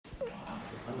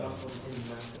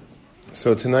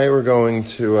So tonight we're going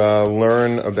to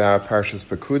learn about Parshas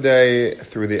Pekudei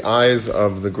through the eyes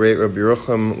of the great Rabbi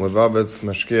Yerucham Levavitz,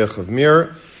 Mashgiach of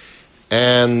Mir,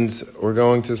 and we're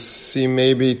going to see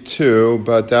maybe two,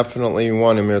 but definitely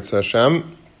one in Mirz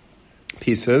Hashem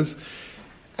pieces.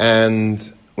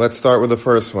 And let's start with the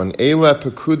first one. Eile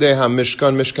Pekudei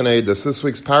HaMishkan Mishkan Eidos. This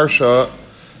week's Parsha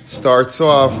starts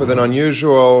off with an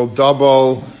unusual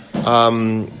double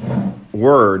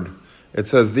word. It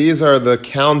says, these are the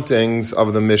countings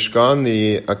of the Mishkan,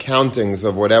 the accountings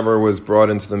of whatever was brought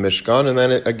into the Mishkan. And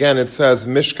then it says,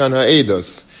 Mishkan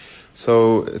Ha'edos.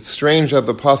 So it's strange that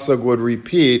the Pasuk would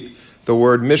repeat the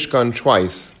word Mishkan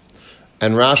twice.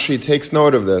 And Rashi takes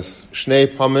note of this. Shnei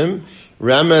Pamim,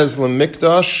 Remez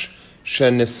L'Mikdash,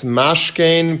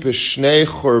 Shenismashkein B'Shnei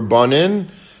Churbanin,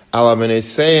 Ala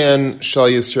V'Nesein Shal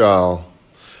Yisrael.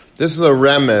 This is a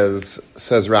remez,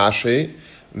 says Rashi,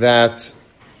 that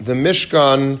the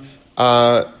Mishkan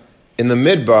in the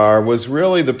Midbar was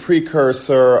really the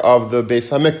precursor of the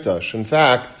Beis HaMikdash. In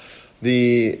fact,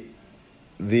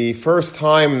 the first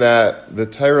time that the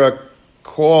Torah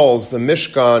calls the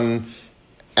Mishkan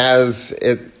as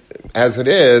it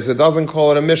is, it doesn't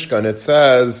call it a Mishkan. It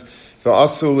says,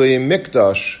 "V'asuli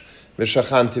mikdash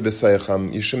v'shachanti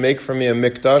b'seicham." You should make for me a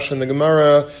mikdash. And the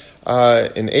Gemara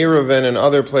in Eruvin and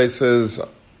other places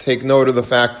take note of the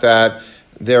fact that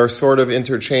they're sort of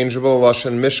interchangeable,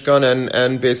 Lashon Mishkan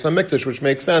and Beis HaMikdash, which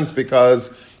makes sense because,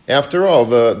 after all,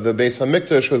 the Beis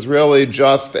HaMikdash was really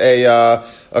just a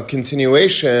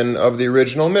continuation of the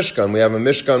original Mishkan. We have a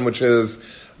Mishkan, which is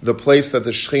the place that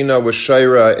the Shechina was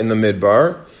Shaira in the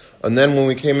Midbar. And then when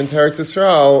we came into Eretz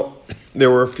Yisrael, there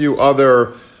were a few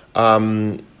other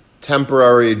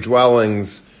temporary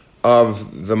dwellings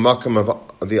of the Makam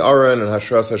of the Aron and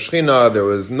Hashras HaShechina. There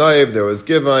was Naiv, there was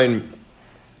Givain,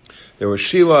 there was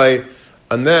Shilai,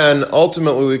 and then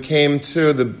ultimately we came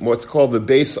to what's called the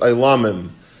Beis Eilamim,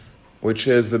 which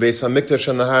is the Beis HaMikdash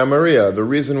and the HaMariah. The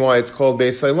reason why it's called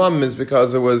Beis Eilamim is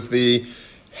because it was the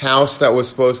house that was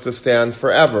supposed to stand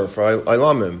forever, for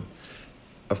Eilamim.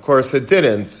 Of course it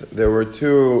didn't. There were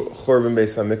two Churban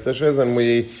Beis HaMikdashes, and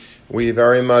we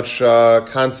very much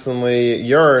constantly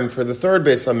yearn for the third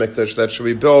Beis HaMikdash that should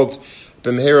be built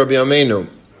B'mehera B'yameinu.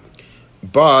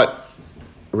 But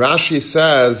Rashi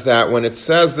says that when it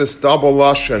says this double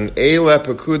lashon, Eile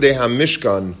Pekudei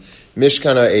HaMishkan,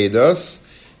 Mishkan Ha'edos,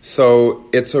 so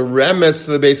it's a remez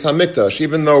to the Beis HaMikdash,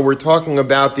 even though we're talking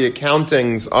about the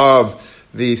accountings of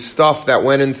the stuff that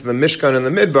went into the Mishkan and the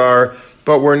Midbar,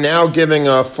 but we're now giving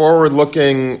a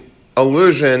forward-looking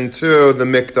allusion to the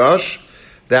Mikdash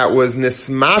that was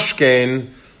Nismashkein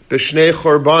B'Shnei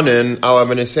Churbanin Ala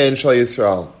V'Nesein Shal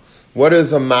Yisrael. What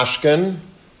is a mashken?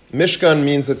 Mishkan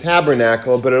means a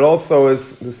tabernacle, but it also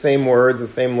is the same words, the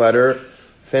same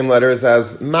letters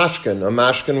as mashken. A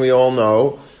mashken, we all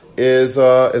know, is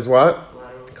what?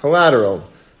 Collateral.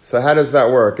 So how does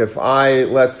that work? If I,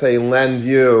 let's say, lend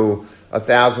you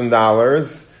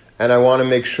 $1,000, and I want to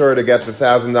make sure to get the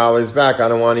 $1,000 back, I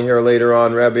don't want to hear later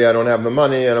on, Rebbe, I don't have the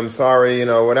money, and I'm sorry,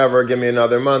 whatever, give me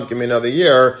another month, give me another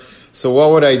year. So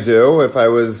what would I do if I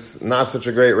was not such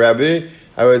a great Rebbe?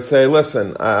 I would say,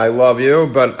 listen, I love you,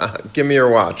 but give me your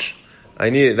watch. I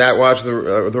need that watch, the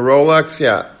Rolex.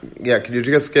 Yeah. Can you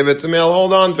just give it to me? I'll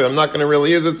hold on to it. I'm not going to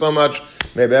really use it so much.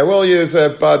 Maybe I will use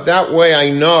it, but that way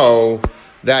I know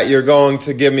that you're going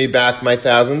to give me back my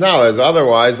 $1,000.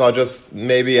 Otherwise, I'll just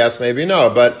maybe yes, maybe no.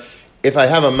 But if I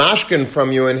have a mashkin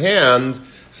from you in hand,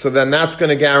 so then that's going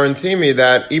to guarantee me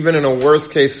that even in a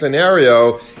worst case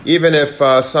scenario, even if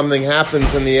something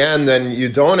happens in the end and you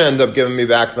don't end up giving me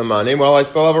back the money, well, I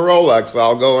still have a Rolex. So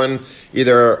I'll go and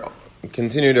either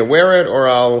continue to wear it or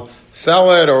I'll sell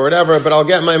it or whatever, but I'll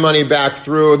get my money back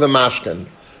through the mashkin.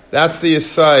 That's the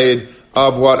aside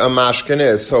of what a mashkin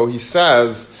is. So he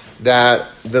says that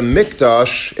the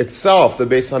Mikdash itself, the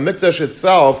Beis HaMikdash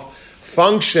itself,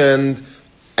 functioned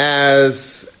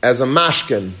as a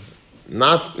mashkin.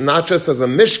 Not just as a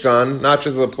Mishkan, not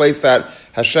just as a place that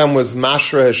Hashem was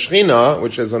Mashra Hashchina,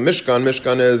 which is a Mishkan.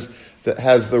 Mishkan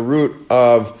has the root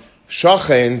of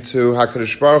Shachen to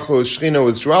HaKadosh Baruch Hu. Shechina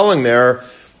was dwelling there,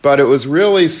 but it was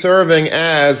really serving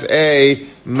as a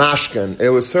Mashkan.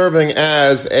 It was serving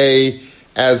as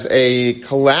a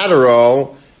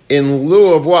collateral in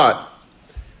lieu of what?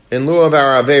 In lieu of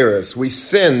our Averis. We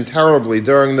sinned terribly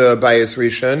during the Bayis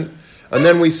Rishon. And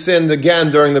then we sinned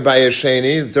again during the Bayis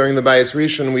Sheni. During the Bayis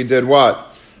Rishon, we did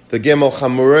what? The Gimel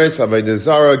Chamuris, Avodah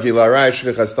Zara, Gilarai,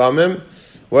 Shvichas Damim.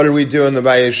 What did we do in the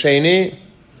Bayis Sheni?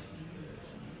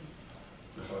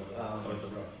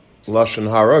 Lashon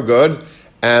Hara, good.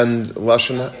 And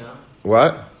Lashon...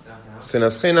 What?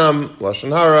 sinas chinam, lashon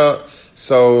hara.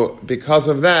 So because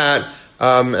of that,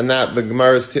 and that the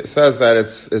Gemara says that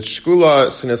it's shkula,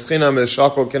 sinas chinam is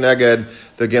shakol keneged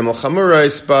the gimel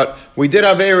chamurais, but we did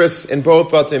averis in both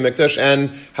Batei Mikdash, and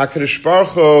HaKadosh Baruch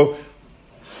Hu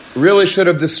really should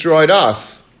have destroyed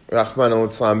us, Rahman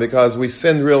al-Islam, because we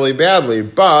sinned really badly.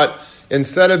 But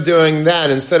instead of doing that,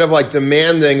 instead of like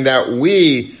demanding that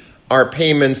we are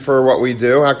payment for what we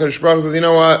do, HaKadosh Baruch Hu says, you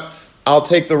know what? I'll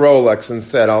take the Rolex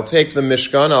instead. I'll take the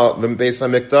Mishkan, the Beis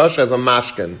HaMikdash as a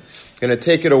mashkin. I'm going to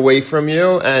take it away from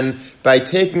you, and by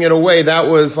taking it away, that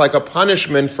was like a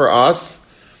punishment for us,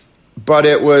 but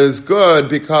it was good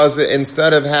because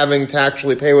instead of having to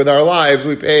actually pay with our lives,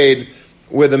 we paid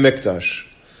with the Mikdash.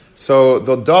 So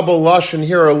the double lashon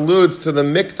here alludes to the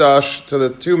Mikdash, to the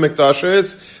two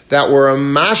Mikdashes that were a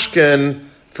mashkin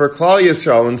for Klal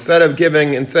Yisrael. Instead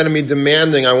of me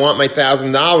demanding, I want my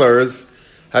 $1,000,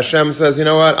 Hashem says, you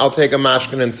know what, I'll take a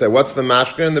mashkin and say, what's the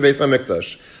mashkin? The Beis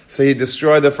HaMikdash. So he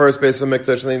destroyed the first Beis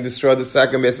HaMikdash, and then he destroyed the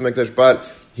second Beis HaMikdash, but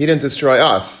he didn't destroy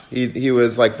us. He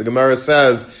was, like the Gemara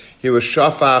says, he was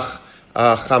shafach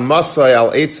chamasai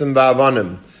al eitzim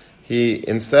ba'avanim. He,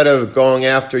 instead of going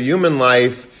after human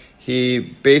life, he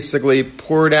basically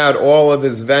poured out all of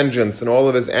his vengeance and all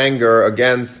of his anger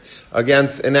against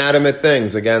inanimate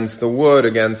things, against the wood,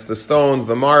 against the stones,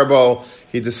 the marble.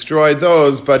 He destroyed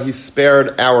those, but he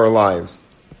spared our lives.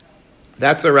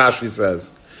 That's what Rashi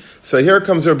says. So here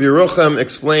comes Rabbi Yerucham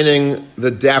explaining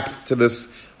the depth to this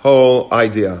whole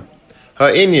idea.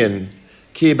 Ha'inyan,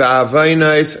 ki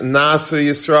ba'avaynais nasu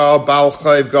Yisrael bal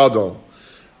chayv gadol.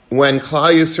 When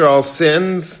Klal Yisrael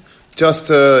sins,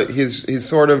 he's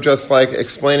sort of just like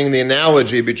explaining the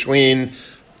analogy between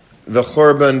the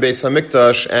Churban Beis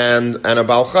HaMikdash and a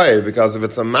Bal Chayv, because if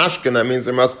it's a mashkin, that means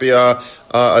there must be a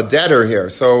debtor here.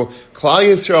 So Klal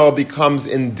Yisrael becomes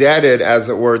indebted, as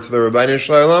it were, to the Rebbeinu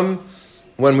Shalom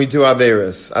when we do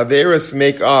Averis. Averis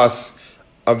make us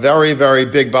a very, very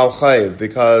big Bal Chayv,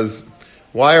 because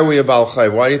why are we a Bal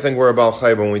Chayv? Why do you think we're a Bal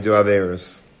Chayv when we do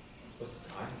Averis?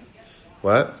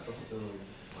 What?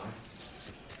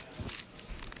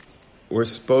 We're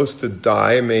supposed to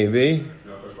die, maybe.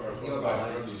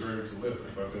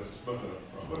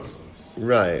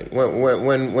 Right.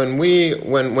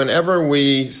 Whenever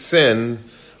we sin,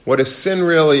 what a sin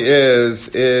really is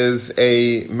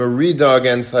a merida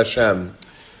against Hashem.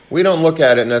 We don't look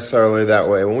at it necessarily that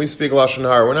way. When we speak Lashon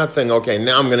Hara, we're not thinking, okay,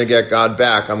 now I'm going to get God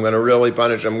back. I'm going to really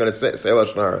punish him. I'm going to say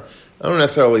Lashon Hara. I don't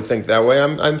necessarily think that way.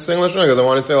 I'm saying Lashon Hara because I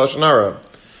want to say Lashon Hara.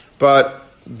 But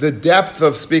the depth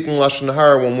of speaking Lashon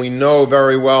Hara, when we know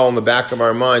very well in the back of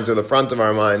our minds or the front of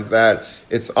our minds that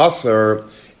it's usher,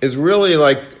 is really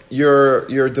like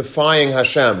you're defying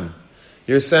Hashem.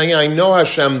 You're saying, yeah, I know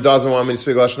Hashem doesn't want me to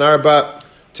speak Lashon Hara, but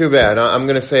too bad, I'm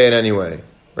going to say it anyway.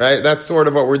 Right? That's sort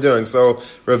of what we're doing. So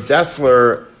Rav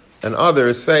Dessler and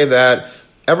others say that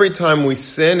every time we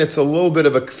sin, it's a little bit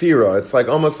of a kfira. It's like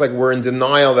almost like we're in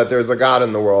denial that there's a God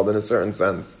in the world in a certain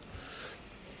sense.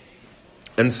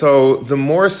 And so the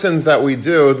more sins that we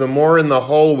do, the more in the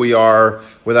hole we are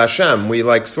with Hashem. We we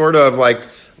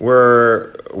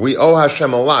owe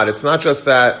Hashem a lot. It's not just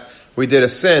that we did a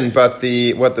sin, but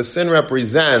what the sin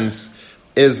represents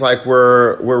is like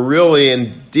we're really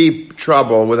in deep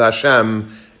trouble with Hashem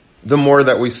the more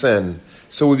that we sin.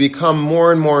 So we become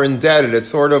more and more indebted. It's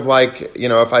sort of like,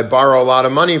 if I borrow a lot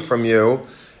of money from you,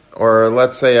 or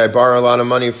let's say I borrow a lot of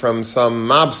money from some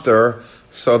mobster,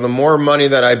 so the more money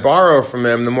that I borrow from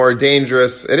him, the more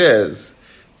dangerous it is,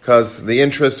 because the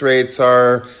interest rates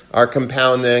are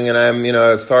compounding, and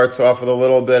it starts off with a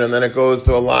little bit, and then it goes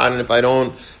to a lot, and if I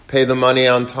don't pay the money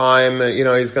on time,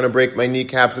 he's going to break my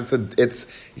kneecaps.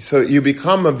 So you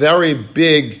become a very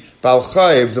big Bal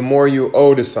Chayv the more you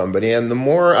owe to somebody, and the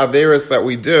more Averis that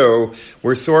we do,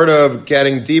 we're sort of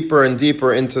getting deeper and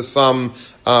deeper into some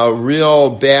real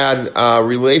bad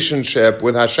relationship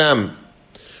with Hashem.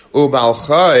 Ubal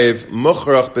Chayv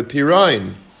muchrach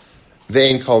bepirayin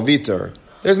vein kol vitor.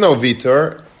 There's no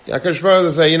vitor. HaKadosh Baruch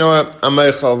Hu say, you know what, I'm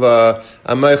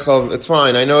meichel, it's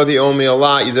fine. I know that you owe me a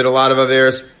lot. You did a lot of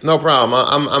averis. No problem.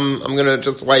 I'm going to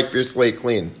just wipe your slate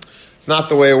clean. It's not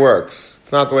the way it works.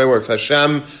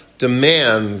 Hashem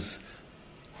demands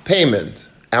payment.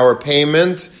 Our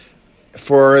payment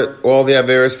for all the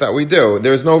averis that we do.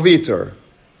 There's no vitor.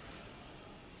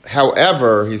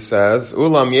 However, he says,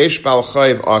 Ulam yesh bal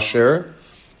chayv asher,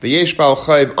 v'yesh bal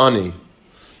chayv ani.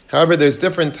 However, there's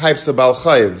different types of bal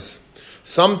chayvs.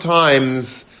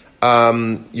 Sometimes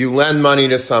you lend money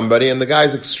to somebody, and the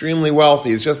guy's extremely wealthy.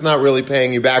 He's just not really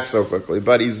paying you back so quickly,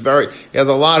 but he has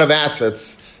a lot of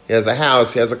assets. He has a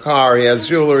house, he has a car, he has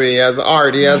jewelry, he has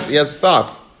art, he has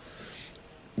stuff.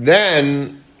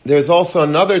 Then there's also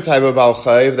another type of Baal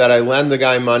Chayv that I lend a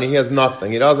guy money. He has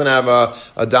nothing. He doesn't have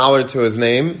a dollar to his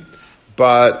name.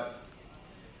 But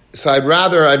so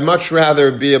I'd much rather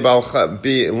be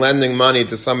be lending money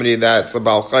to somebody that's a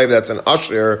Baal Chayv, that's an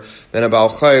Asher, than a Baal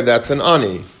Chayv that's an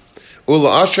Ani.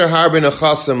 Ula Asher Harbin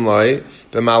Achasim Lai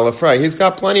b'Malafrei. He's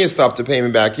got plenty of stuff to pay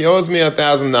me back. He owes me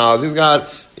 $1,000. He's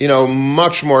got,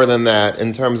 much more than that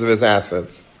in terms of his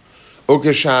assets.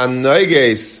 Ukashan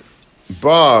Noiges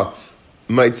Ba.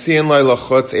 And when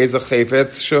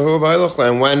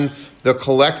the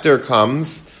collector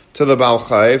comes to the Baal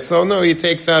Chayv, so no, he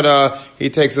takes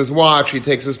his watch, he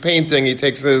takes his painting, he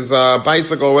takes his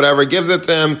bicycle, whatever, gives it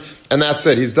to him, and that's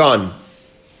it, he's done.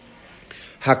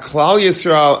 Haklal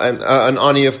Yisrael, and an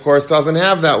Ani, of course, doesn't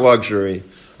have that luxury.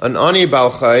 An Ani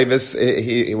Baal Chayv is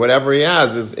whatever he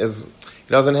has is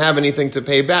he doesn't have anything to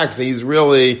pay back, so he's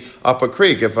really up a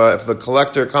creek. If the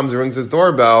collector comes and rings his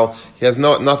doorbell, he has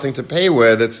nothing to pay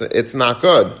with. It's not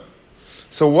good.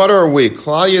 So what are we?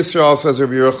 Klal Yisrael, says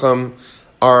Rabbi Yerucham,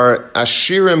 are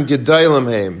ashirim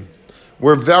gedailim heim.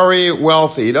 We're very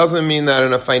wealthy. He doesn't mean that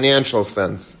in a financial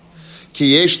sense.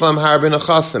 Ki yesh lam harbe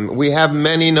nechasim. We have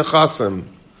many nechasim.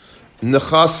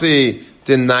 Nechasi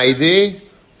de naidi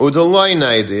udeloi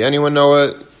naidi. Anyone know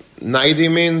what naidi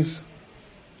means?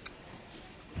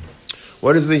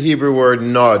 What is the Hebrew word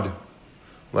nod?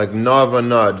 Like nava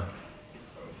nod.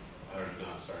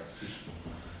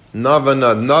 Nava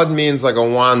nod. Nod means like a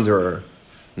wanderer.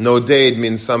 Nodaid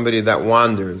means somebody that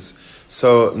wanders.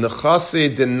 So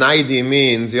nechasi denaidi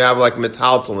means you have like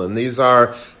metaltalin. These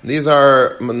are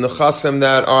nechasim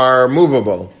that are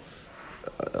movable.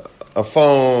 A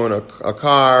phone, a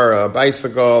car, a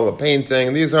bicycle, a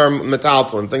painting. These are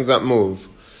metaltalin, things that move.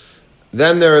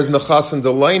 Then there is nechasim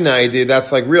delay naidi,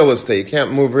 that's like real estate. You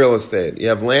can't move real estate. You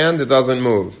have land, it doesn't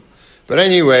move. But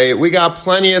anyway, we got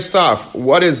plenty of stuff.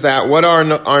 What is that? What are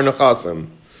our nechasim?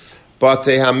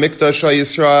 Batei hamikdash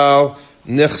Yisrael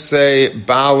nichse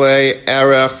bale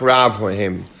erech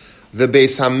ravhim. The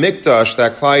Beis Hamikdash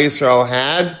that Klal Yisrael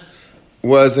had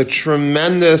was a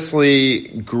tremendously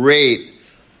great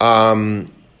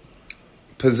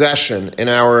possession in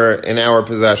our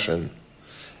possession.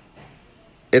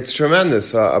 It's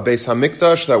tremendous. A Beis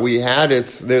Hamikdash that we had,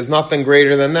 there's nothing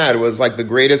greater than that. It was like the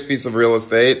greatest piece of real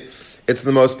estate. It's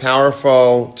the most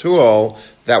powerful tool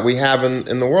that we have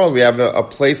in the world. We have a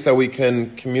place that we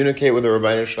can communicate with the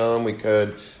Rebbeinu Shalom. We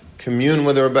could commune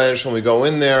with the Rebbeinu Shalom. We go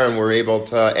in there and we're able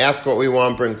to ask what we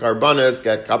want, bring karbanis,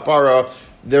 get kapara.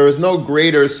 There is no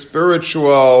greater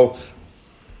spiritual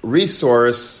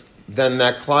resource than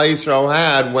that Klal Yisrael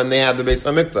had when they had the Beis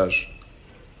Hamikdash.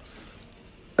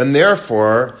 And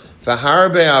therefore, the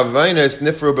harbe aveinos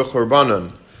nifru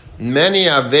b'churbanon. Many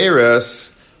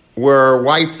averos were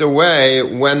wiped away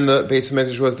when the Beis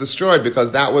Hamikdash was destroyed,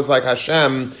 because that was like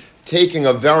Hashem taking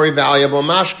a very valuable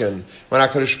mashkin. When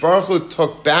HaKadosh Baruch Hu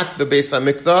took back the Beis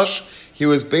Hamikdash, he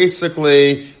was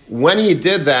basically, when he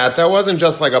did that, that wasn't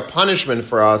just like a punishment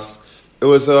for us. It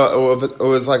was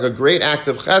like a great act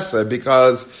of chesed,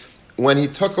 because when he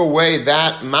took away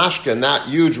that mashkin, that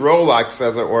huge Rolex,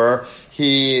 as it were,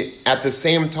 he, at the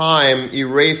same time,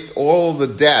 erased all the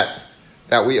debt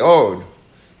that we owed.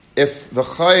 If the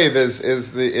chayiv is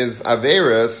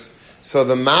averis, so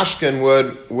the mashkin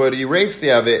would erase the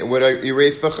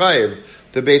chayiv.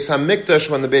 The Beis Hamikdash,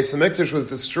 when the Beis Hamikdash was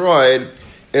destroyed,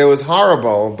 it was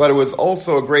horrible, but it was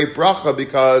also a great bracha,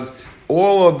 because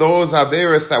all of those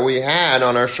averis that we had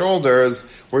on our shoulders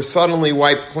were suddenly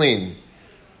wiped clean,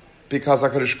 because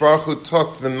HaKadosh Baruch Hu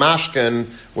took the mashkin,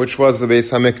 which was the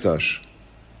Beis Hamikdash.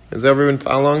 Is everyone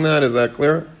following that? Is that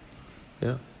clear?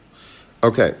 Yeah?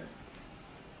 Okay.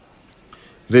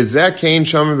 V'zeh kein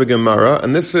shomer b'Gemara,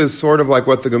 and this is sort of like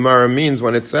what the Gemara means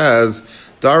when it says,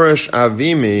 Darash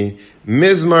Avimi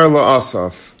Mizmar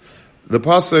la'asaf. The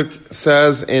pasuk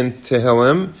says in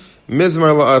Tehillim,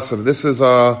 Mizmar la'asaf. This is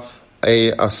a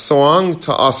song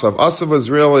to Asaf. Asaf was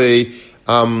really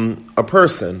a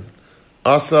person.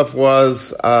 Asaf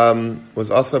was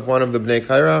Asaf one of the Bnei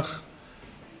Kairach? I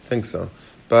think so.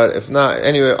 But if not,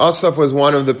 anyway, Asaf was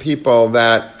one of the people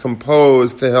that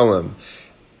composed Tehillim.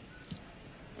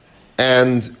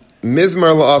 And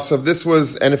Mizmar la'asaf, this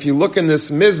was, and if you look in this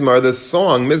Mizmar, this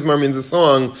song, Mizmar means a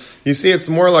song, you see it's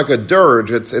more like a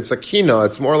dirge, it's a kina,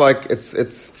 it's more like,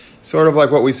 it's sort of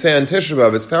like what we say on Tisha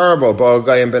B'Av. It's terrible. Bo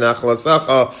Gayim ben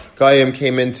Achalasacha, Gayim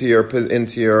came into your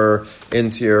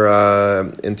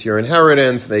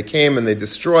inheritance, they came and they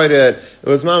destroyed it.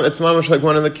 It's mamash like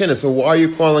one of the kina. So why are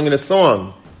you calling it a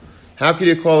song? How could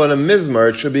you call it a Mizmar?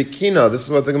 It should be kina. This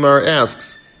is what the Gemara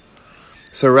asks.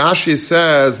 So Rashi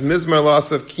says, Mizmar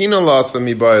Lasav, Kina Lasav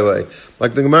Mibaile.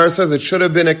 Like the Gemara says, it should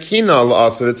have been a Kina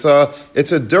Lasav.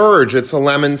 It's a dirge, it's a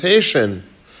lamentation.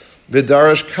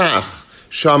 Vidarash Kach.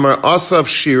 Shamar Asaf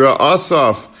Shira.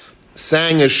 Asaf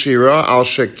sang a Shira, Al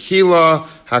Shekila,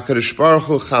 HaKadosh Baruch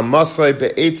Hu, Chamasai,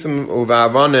 Be'etzim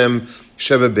Uvavanim,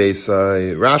 Sheva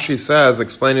Beisai. Rashi says,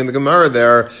 explaining the Gemara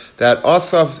there, that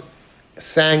Asaf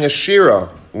sang a Shira.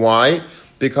 Why?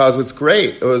 Because it's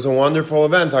great. It was a wonderful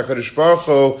event. HaKadosh Baruch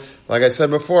Hu, like I said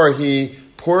before, he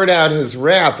poured out his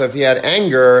wrath. If he had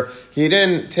anger, he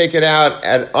didn't take it out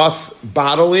at us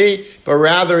bodily, but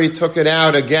rather he took it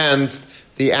out against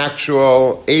the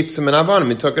actual Eitzim and Avanim.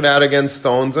 He took it out against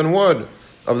stones and wood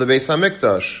of the Beis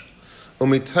HaMikdash.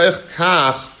 Umitech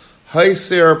kach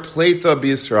haisir pleta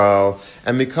b'Yisrael.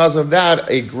 And because of that,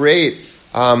 a great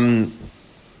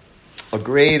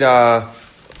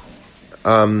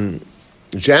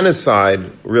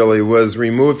genocide really was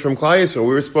removed from Klal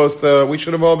Yisrael. We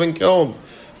should have all been killed.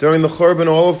 During the Churban,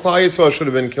 all of Klal Yisrael should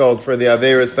have been killed for the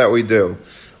Averis that we do.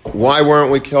 Why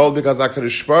weren't we killed? Because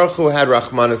HaKadosh Baruch Hu had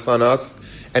Rachmanis on us,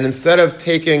 and instead of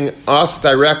taking us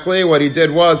directly, what he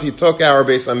did was he took our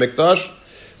Beis HaMikdash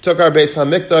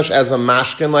as a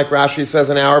mashkin, like Rashi says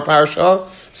in our parsha.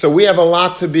 So we have a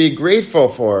lot to be grateful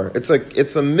for. It's a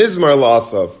mizmar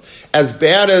lasav. As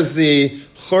bad as the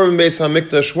Churban Beis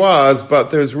HaMikdash was,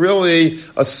 but there's really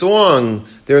a song,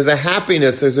 there's a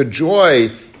happiness, there's a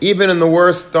joy, even in the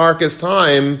worst, darkest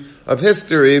time of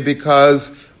history,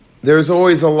 because there's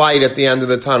always a light at the end of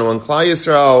the tunnel. When Klal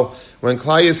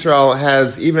Yisrael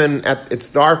has, even at its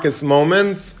darkest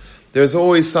moments, there's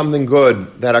always something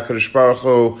good that HaKadosh Baruch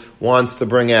Hu wants to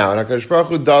bring out. HaKadosh Baruch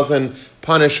Hu doesn't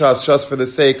punish us just for the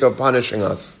sake of punishing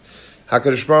us.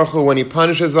 HaKadosh Baruch Hu, when he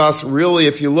punishes us, really,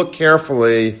 if you look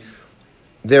carefully,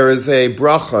 there is a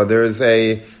bracha, there is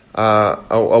a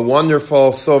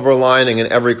wonderful silver lining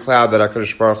in every cloud that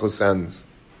HaKadosh Baruch Hu sends.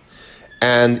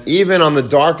 And even on the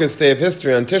darkest day of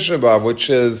history, on Tisha B'Av,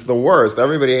 which is the worst,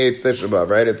 everybody hates Tisha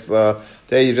B'Av, right? It's the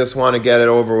day you just want to get it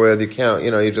over with. You can't,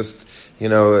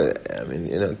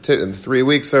 3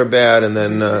 weeks are bad, and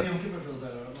then...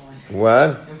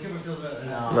 what? Yom Kippur feels better.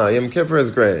 No, Yom Kippur is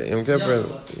great. Yom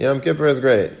Kippur is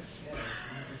great.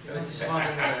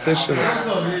 Tisha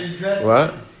B'Av.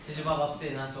 What? Tisha B'Av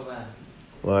upstate, not so bad.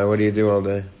 Why? What do you do all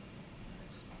day?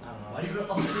 Why do you go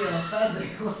upstate on Thursday?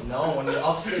 No, when you're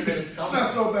upstate, there's something.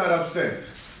 It's not so bad upstate.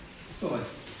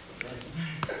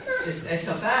 It's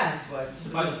a fast,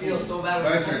 but it feels so bad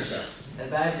when you're as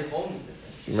bad as your phone is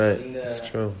different. Right, it's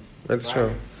true. That's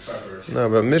true. No,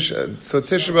 but so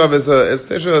Tisha B'Av is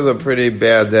a pretty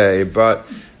bad day, but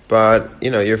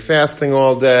you're fasting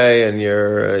all day, and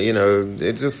you're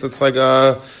it's like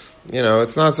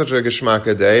it's not such a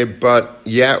geschmacka day, but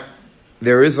yet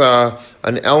there is an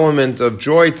element of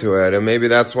joy to it, and maybe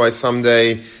that's why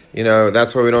someday,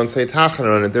 that's why we don't say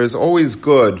tachanun on it. There's always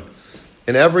good.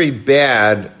 In every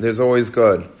bad, there's always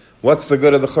good. What's the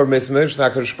good of the Churban Beis HaMikdash?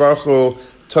 HaKadosh Baruch Hu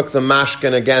took the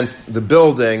mashkin against the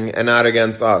building and not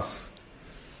against us.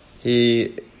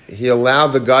 He allowed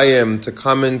the Goyim to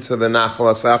come into the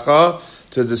Nachal HaSecha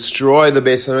to destroy the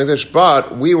Beis HaMikdash,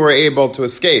 but we were able to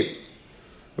escape.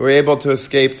 We were able to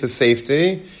escape to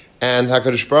safety, and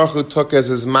HaKadosh Baruch Hu took as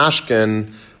his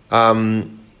mashkin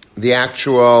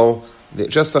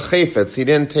just a chayfetz. He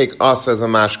didn't take us as a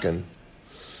mashkin.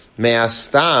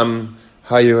 Me'astam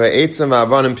hayu ha'etzim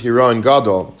v'avanim piron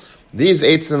gadol. These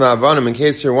eitzim v'avanim, in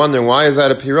case you're wondering, why is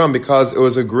that a piron? Because it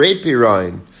was a great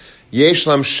piron. Yesh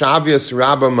lam shavius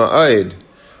rabba ma'od.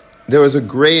 There was a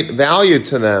great value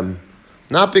to them.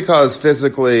 Not because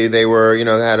physically they were, they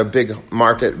had a big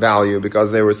market value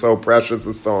because they were so precious,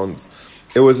 the stones.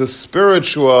 It was a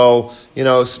spiritually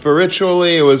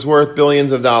it was worth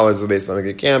billions of dollars, the Beis HaMikdash.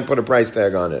 You can't put a price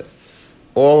tag on it.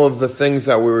 All of the things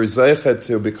that we were zeichet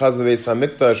to because of the Beis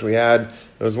HaMikdash,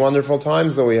 those wonderful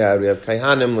times that we had. We have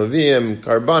Kaihanim, Leviim,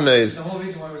 Karbanes. The whole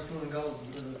reason why we're still in Gullus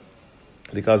is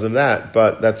because of that.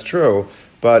 But that's true.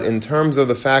 But in terms of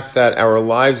the fact that our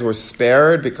lives were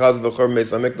spared because of the Churban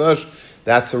Beis HaMikdash,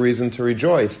 that's a reason to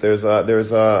rejoice. There's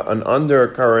an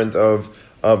undercurrent of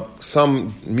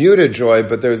some muted joy,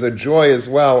 but there's a joy as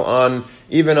well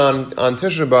even on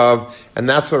Tisha B'Av, and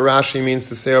that's what Rashi means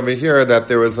to say over here, that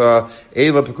there was a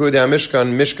Eila Pekudei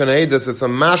Mishkan Eidus, it's a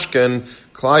mashkin.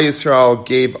 Klal Yisrael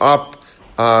gave up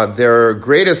their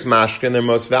greatest mashkin, their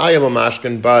most valuable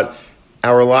mashkin, but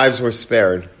our lives were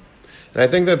spared. And I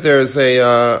think that there's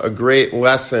a great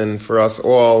lesson for us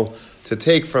all to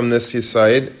take from this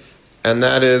Yesod, and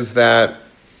that is that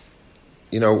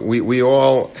we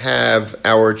all have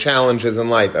our challenges in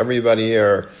life. Everybody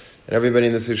here, and everybody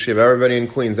in this yeshiva, everybody in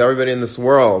Queens, everybody in this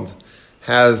world.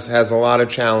 has a lot of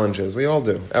challenges. We all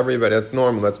do. Everybody. That's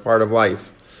normal. That's part of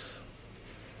life.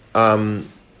 And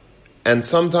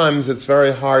sometimes it's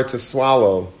very hard to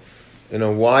swallow.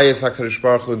 Why is HaKadosh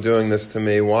Baruch Hu doing this to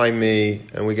me? Why me?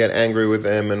 And we get angry with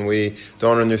him, and we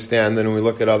don't understand it, and we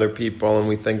look at other people, and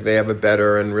we think they have it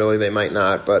better, and really they might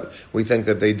not, but we think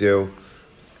that they do.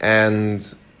 And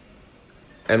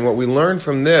what we learn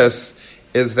from this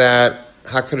is that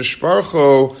HaKadosh Baruch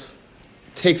Hu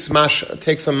takes a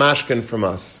mashkin from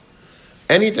us.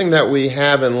 Anything that we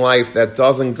have in life that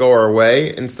doesn't go our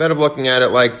way, instead of looking at it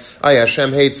like, oh yeah,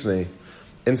 Hashem hates me,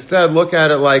 instead look at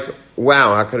it like,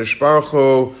 wow, HaKadosh Baruch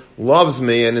Hu loves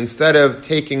me, and instead of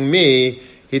taking me,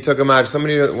 he took him out.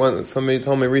 Somebody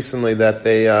told me recently that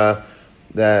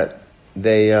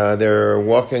they're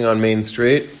walking on Main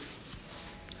Street,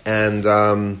 and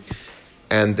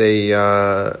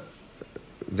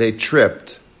they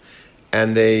tripped,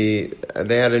 and they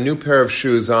had a new pair of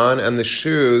shoes on, and the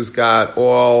shoes got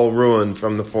all ruined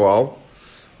from the fall.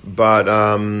 But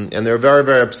and they're very,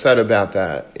 very upset about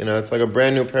that. It's like a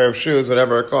brand new pair of shoes,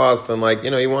 whatever it costs, and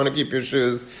you want to keep your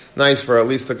shoes nice for at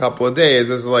least a couple of days.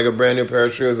 This is like a brand new pair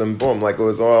of shoes, and boom, it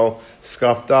was all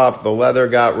scuffed up. The leather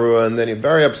got ruined, and he's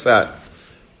very upset.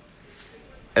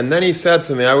 And then he said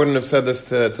to me, I wouldn't have said this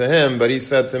to him, but he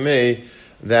said to me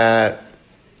that,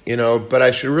 but I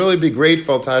should really be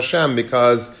grateful to Hashem,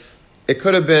 because it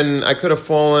could have been, I could have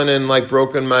fallen and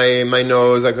broken my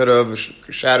nose, I could have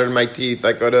shattered my teeth,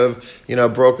 I could have,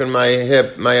 broken my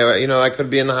hip, I could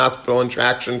be in the hospital in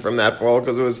traction from that fall,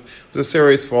 because it was a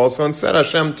serious fall. So instead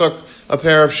Hashem took a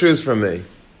pair of shoes from me.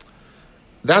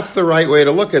 That's the right way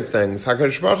to look at things.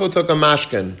 HaKadosh Baruch Hu took a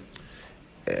mashkin.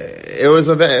 It's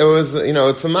a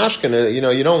mashkin.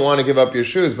 You don't want to give up your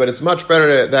shoes, but it's much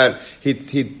better that he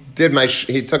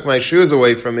took my shoes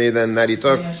away from me than that he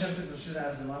took.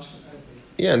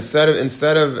 Yeah,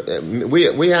 instead of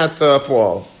we had to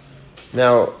fall.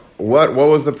 Now, what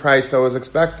was the price that was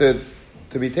expected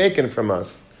to be taken from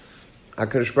us?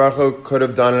 HaKadosh Baruch Hu could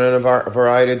have done it in a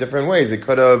variety of different ways. He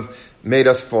could have made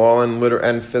us fall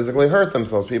and physically hurt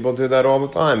themselves. People do that all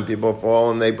the time. People fall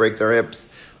and they break their hips.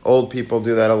 Old people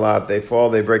do that a lot. They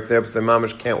fall, they break their hips. Their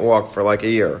mamish can't walk for a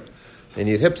year. They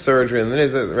need hip surgery, and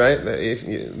then right.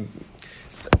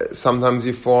 Sometimes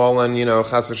you fall and,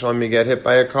 chas v'shalom, you get hit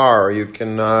by a car, or you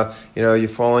can, you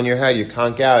fall on your head, you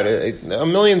conk out. A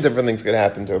million different things could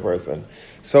happen to a person.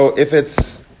 So if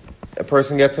it's, a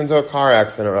person gets into a car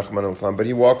accident, Rahman al-Islam, but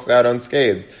he walks out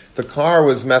unscathed, the car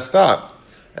was messed up.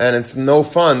 And it's no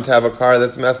fun to have a car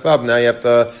that's messed up. Now you have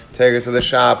to take it to the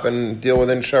shop and deal with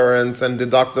insurance and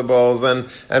deductibles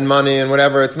and money and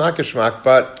whatever. It's not geschmack,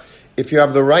 but if you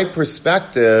have the right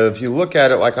perspective, you look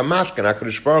at it like a mashkin.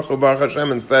 HaKadosh Baruch Hu, Baruch Hashem,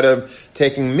 instead of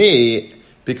taking me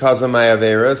because of my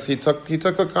averis, he took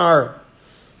the car.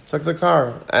 Took the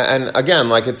car. And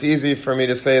again, it's easy for me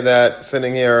to say that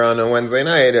sitting here on a Wednesday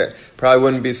night. It probably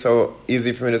wouldn't be so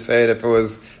easy for me to say it if it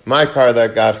was my car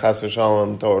that got chas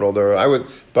v'shalom totaled,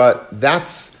 but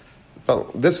this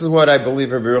is what I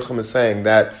believe Rabbi Yerucham is saying,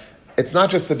 that it's not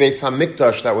just the Beis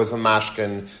HaMikdash that was a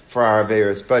mashkin for our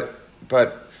averis,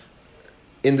 but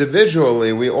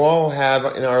individually, we all have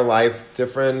in our life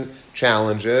different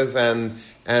challenges, and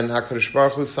HaKadosh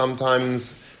Baruch Hu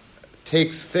sometimes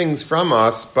takes things from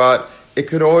us, but it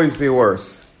could always be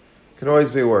worse. It could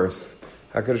always be worse.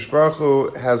 HaKadosh Baruch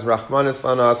Hu has Rahmanis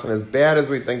on us, and as bad as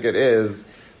we think it is,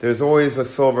 there's always a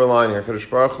silver lining. HaKadosh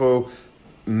Baruch Hu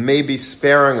may be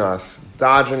sparing us,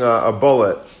 dodging a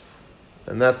bullet.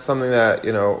 And that's something that,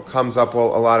 comes up a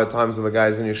lot of times with the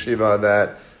guys in yeshiva,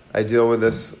 that I deal with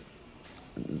this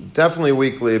definitely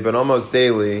weekly, but almost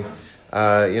daily.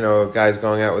 A guy's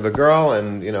going out with a girl,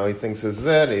 and, he thinks this is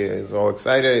it. He's all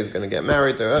excited. He's going to get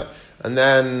married to her. And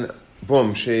then,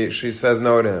 boom, she says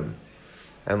no to him.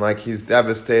 And, he's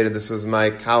devastated. This was my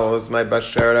kala, this was my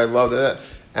bashert. I loved it.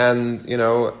 And,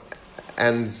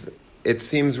 and it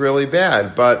seems really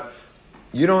bad. But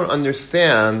you don't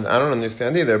understand. I don't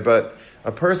understand either. But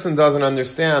a person doesn't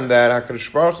understand that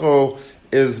HaKadosh Baruch Hu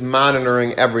is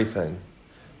monitoring everything.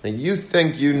 And you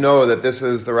think that this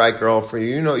is the right girl for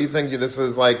you. You think this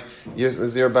is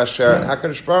your bashert.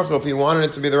 HaKadosh Baruch Hu, if he wanted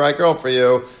it to be the right girl for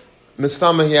you,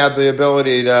 mistama, he had the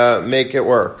ability to make it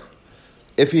work.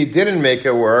 If he didn't make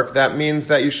it work, that means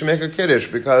that you should make a kiddush,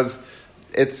 because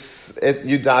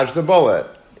you dodged the bullet.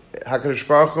 HaKadosh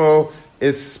Baruch Hu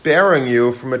is sparing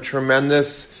you from a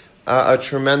tremendous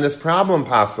problem,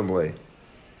 possibly.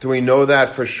 Do we know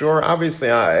that for sure? Obviously,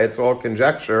 it's all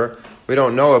conjecture. We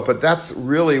don't know it, but that's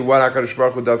really what HaKadosh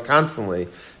Baruch Hu does constantly.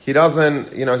 He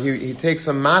doesn't, he takes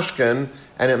a mashkin,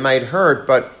 and it might hurt,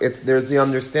 but there's the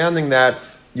understanding that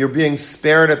you're being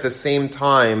spared at the same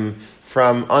time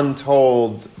from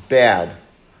untold bad.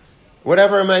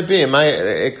 Whatever it might be.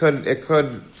 It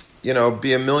could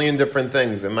be a million different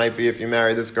things. It might be if you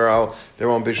marry this girl, there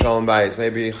won't be shalom bayis.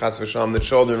 Maybe chas v'shalom, the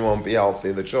children won't be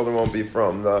healthy. The children won't be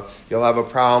from. You'll have a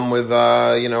problem with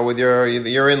with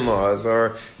your in-laws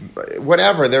or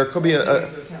whatever. There could be a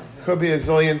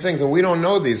zillion things, and we don't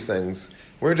know these things.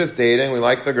 We're just dating. We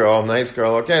like the girl, nice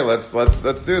girl. Okay, let's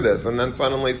do this, and then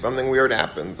suddenly something weird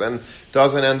happens and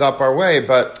doesn't end up our way.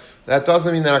 But that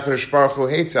doesn't mean that HaKadosh Baruch Hu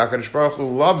hates you. HaKadosh Baruch Hu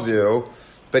loves you.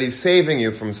 But he's saving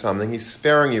you from something. He's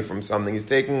sparing you from something. He's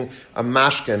taking a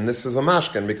mashkin. This is a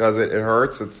mashkin because it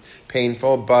hurts. It's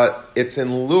painful. But it's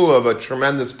in lieu of a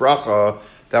tremendous bracha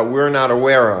that we're not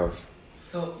aware of.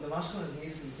 So the mashkin is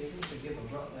needed to be taken to give a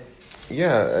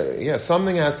bracha? Yeah.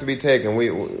 Something has to be taken. We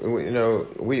owe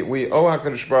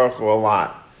HaKadosh Baruch Hu a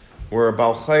lot. We're a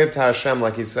bal chayev to Hashem,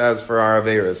 like he says, for our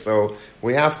averos. So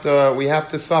we have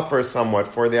to suffer somewhat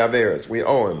for the averos. We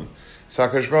owe him. So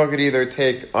HaKadosh Baruch Hu could either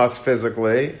take us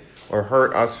physically or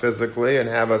hurt us physically and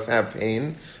have us have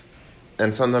pain,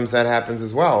 and sometimes that happens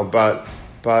as well. But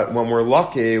when we're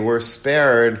lucky, we're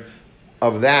spared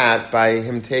of that by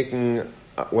him taking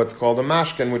what's called a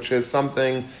mashkin, which is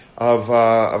something of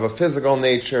a physical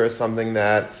nature, something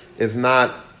that is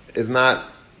not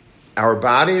our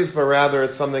bodies, but rather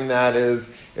it's something that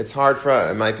it's hard for us.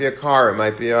 It might be a car, it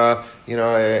might be a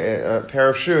pair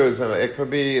of shoes, it could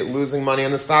be losing money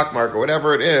in the stock market,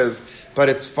 whatever it is, but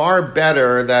it's far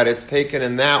better that it's taken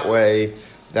in that way,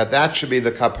 that should be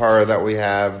the kapara that we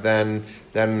have than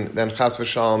chas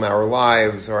v'shalom, our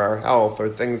lives or our health or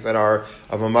things that are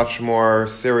of a much more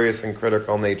serious and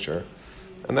critical nature.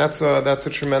 And that's a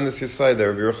tremendous yesod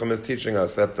there. Rabbi Yerucham is teaching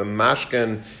us that the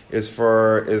mashkin is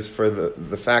for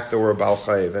the fact that we're bal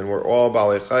chayev, and we're all bal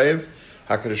chayev.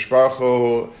 HaKadosh Baruch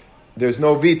Hu, there's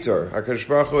no vitor. HaKadosh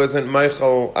Baruch Hu isn't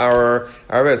meichel our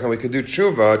res. Now we could do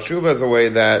tshuva. Tshuva is a way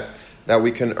that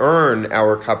we can earn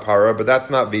our kapara, but that's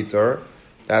not vitor.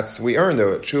 We earned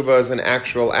it. Tshuva is an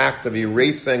actual act of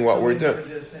erasing what we're doing.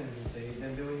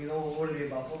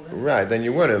 Right, then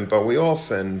you wouldn't, but we all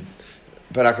sin.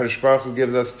 But HaKadosh Baruch Hu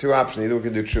gives us two options. Either we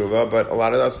can do tshuva, but a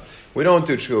lot of us, we don't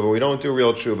do tshuva. We don't do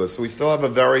real tshuva. So we still have a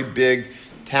very big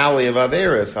tally of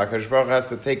averos. HaKadosh Baruch Hu has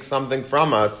to take something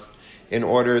from us in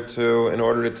order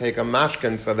to take a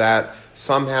mashkin, so that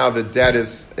somehow the debt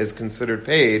is considered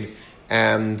paid.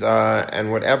 And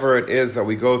whatever it is that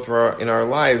we go through in our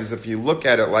lives, if you look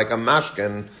at it like a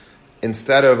mashkin,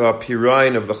 instead of a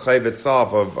pirayin of the chayv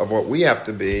itself, of what we have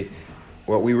to be,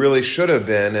 what we really should have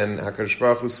been, and HaKadosh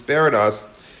Baruch Hu spared us,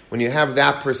 when you have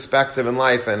that perspective in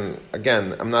life, and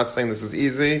again, I'm not saying this is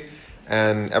easy,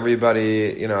 and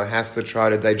everybody, has to try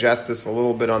to digest this a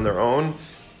little bit on their own,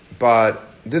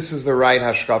 but this is the right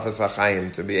hashkafas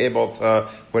hachayim, to be able to,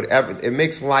 it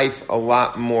makes life a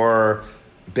lot more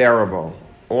bearable.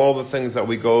 All the things that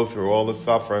we go through, all the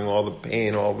suffering, all the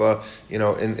pain, all the,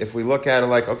 and if we look at it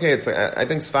like, okay, I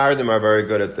think Sfaradim are very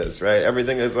good at this, right?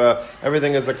 Everything is a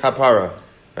kapara,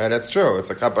 right? That's true. It's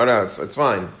a kapara. It's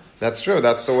fine. That's true.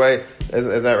 That's the way.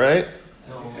 Is that right?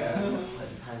 No.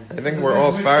 I think we're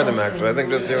all Sfaradim, actually. I think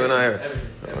just you and I are.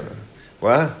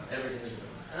 What?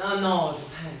 No, it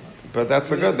depends. But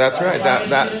that's right.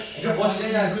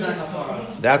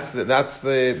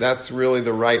 That's really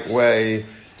the right way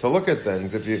to look at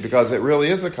things, because it really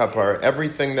is a kapar.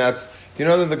 Everything do you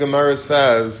know that the Gemara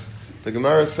says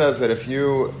that if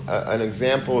you, an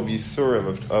example of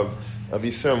Yisurim, of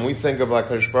Yisurim, we think of like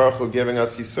HaKadosh Baruch Hu giving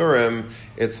us Yisurim,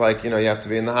 it's like, you have to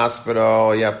be in the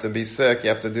hospital, you have to be sick, you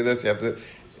have to do this,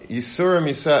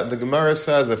 Yisurim, the Gemara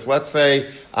says, if let's say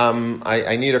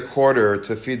I need a quarter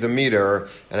to feed the meter,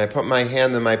 and I put my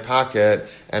hand in my pocket,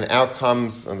 and out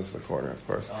comes, this is a quarter, of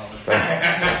course.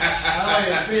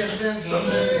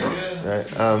 Right.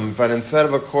 But instead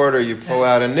of a quarter, you pull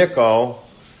out a nickel,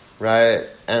 right?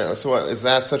 And so is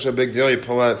that such a big deal? You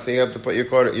pull out, so you have to put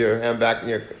your hand back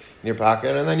in your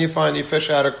pocket, and then you fish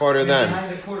out a quarter then.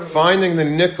 Finding the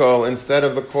nickel instead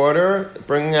of the quarter,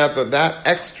 bringing out that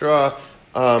extra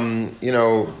pain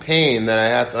that I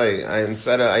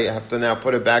have to now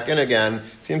put it back in again,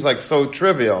 seems like so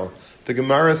trivial. The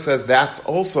Gemara says that's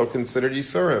also considered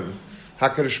Yisurim.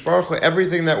 HaKadosh Baruch Hu,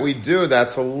 everything that we do,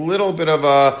 that's a little bit of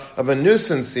a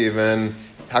nuisance even,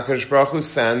 HaKadosh Baruch Hu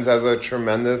sends as a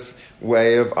tremendous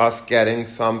way of us getting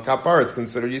some kapar. It's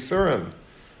considered Yisurim.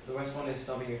 The worst one is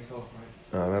stubbing your toe,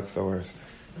 right? Oh, that's the worst.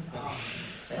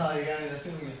 Sorry, you got me the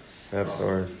feeling. That's the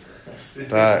worst.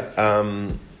 But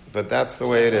But that's the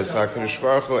way it is. HaKadosh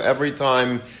Baruch Hu, every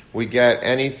time we get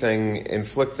anything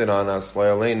inflicted on us,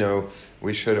 Le'aleinu,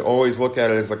 we should always look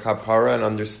at it as a kapara and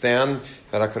understand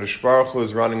that HaKadosh Baruch Hu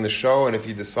is running the show, and if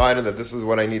he decided that this is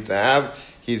what I need to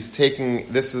have,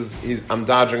 I'm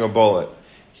dodging a bullet.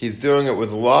 He's doing it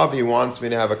with love. He wants me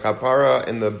to have a kapara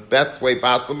in the best way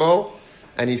possible,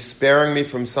 and he's sparing me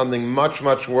from something much,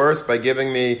 much worse by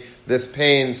giving me this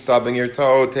pain, stubbing your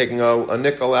toe, taking a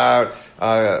nickel out,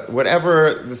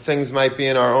 whatever the things might be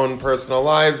in our own personal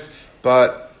lives.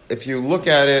 But if you look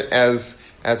at it as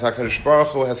HaKadosh Baruch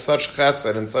Hu has such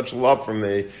chesed and such love for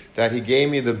me that he gave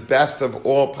me the best of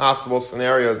all possible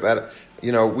scenarios that,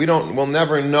 we'll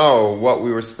never know what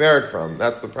we were spared from.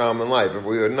 That's the problem in life. If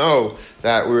we would know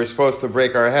that we were supposed to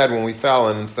break our head when we fell,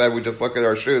 and instead we just look at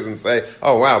our shoes and say,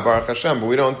 "Oh wow, Baruch Hashem," but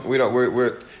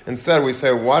instead we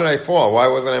say, "Why did I fall? Why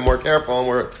wasn't I more careful?"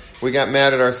 And we got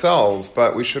mad at ourselves.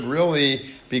 But we should really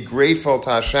be grateful to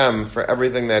Hashem for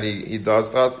everything that He does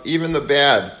to us, even the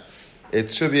bad.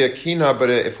 It should be a kina, but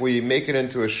if we make it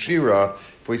into a shira,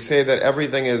 if we say that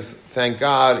everything is, thank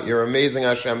God, you're amazing,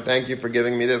 Hashem, thank you for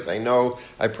giving me this. I know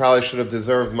I probably should have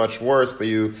deserved much worse, but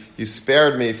you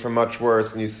spared me from much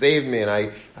worse, and you saved me,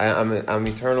 and I'm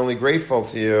eternally grateful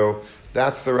to you.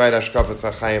 That's the right Hashkafas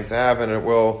HaChaim to have, and it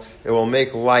will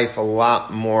make life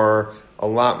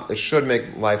it should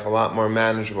make life a lot more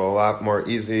manageable, a lot more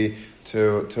easy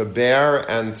to bear,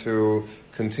 and to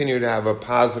continue to have a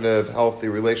positive, healthy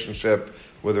relationship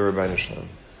with the Rebbeinu Shalom.